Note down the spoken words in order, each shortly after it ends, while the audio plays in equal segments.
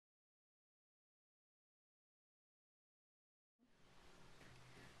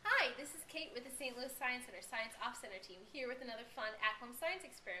Kate with the St. Louis Science Center Science Off Center team here with another fun at-home science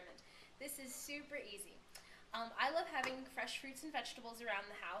experiment. This is super easy. I love having fresh fruits and vegetables around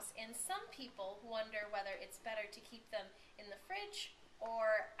the house, and some people wonder whether it's better to keep them in the fridge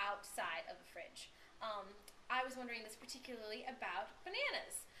or outside of the fridge. I was wondering this particularly about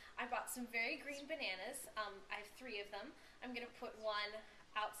bananas. I bought some very green bananas. I have 3 of them. I'm going to put one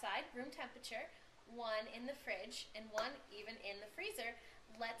outside, room temperature, one in the fridge, and one even in the freezer.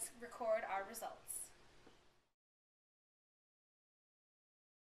 Let's record our results.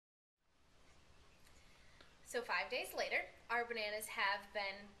 So 5 days later, our bananas have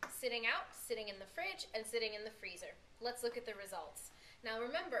been sitting out, sitting in the fridge, and sitting in the freezer. Let's look at the results. Now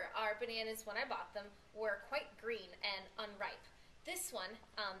remember, our bananas, when I bought them, were quite green and unripe. This one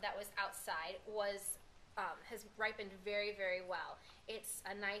that was outside has ripened very, very well. It's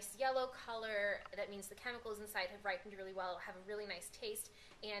a nice yellow color. That means the chemicals inside have ripened really well, have a really nice taste,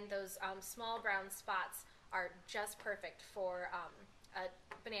 and those small brown spots are just perfect for a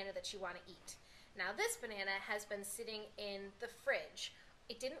banana that you want to eat. Now this banana has been sitting in the fridge.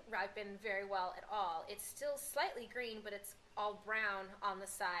 It didn't ripen very well at all. It's still slightly green, but it's all brown on the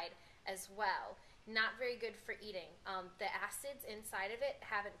side as well. Not very good for eating. The acids inside of it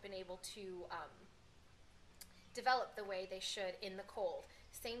haven't been able to develop the way they should in the cold.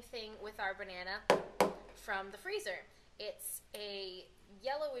 Same thing with our banana from the freezer. It's a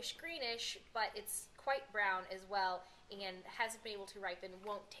yellowish greenish, but it's quite brown as well and hasn't been able to ripen,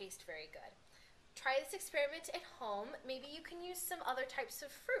 won't taste very good. Try this experiment at home. Maybe you can use some other types of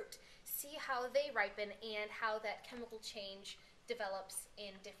fruit. See how they ripen and how that chemical change develops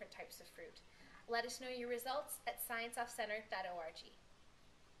in different types of fruit. Let us know your results at scienceoffcenter.org.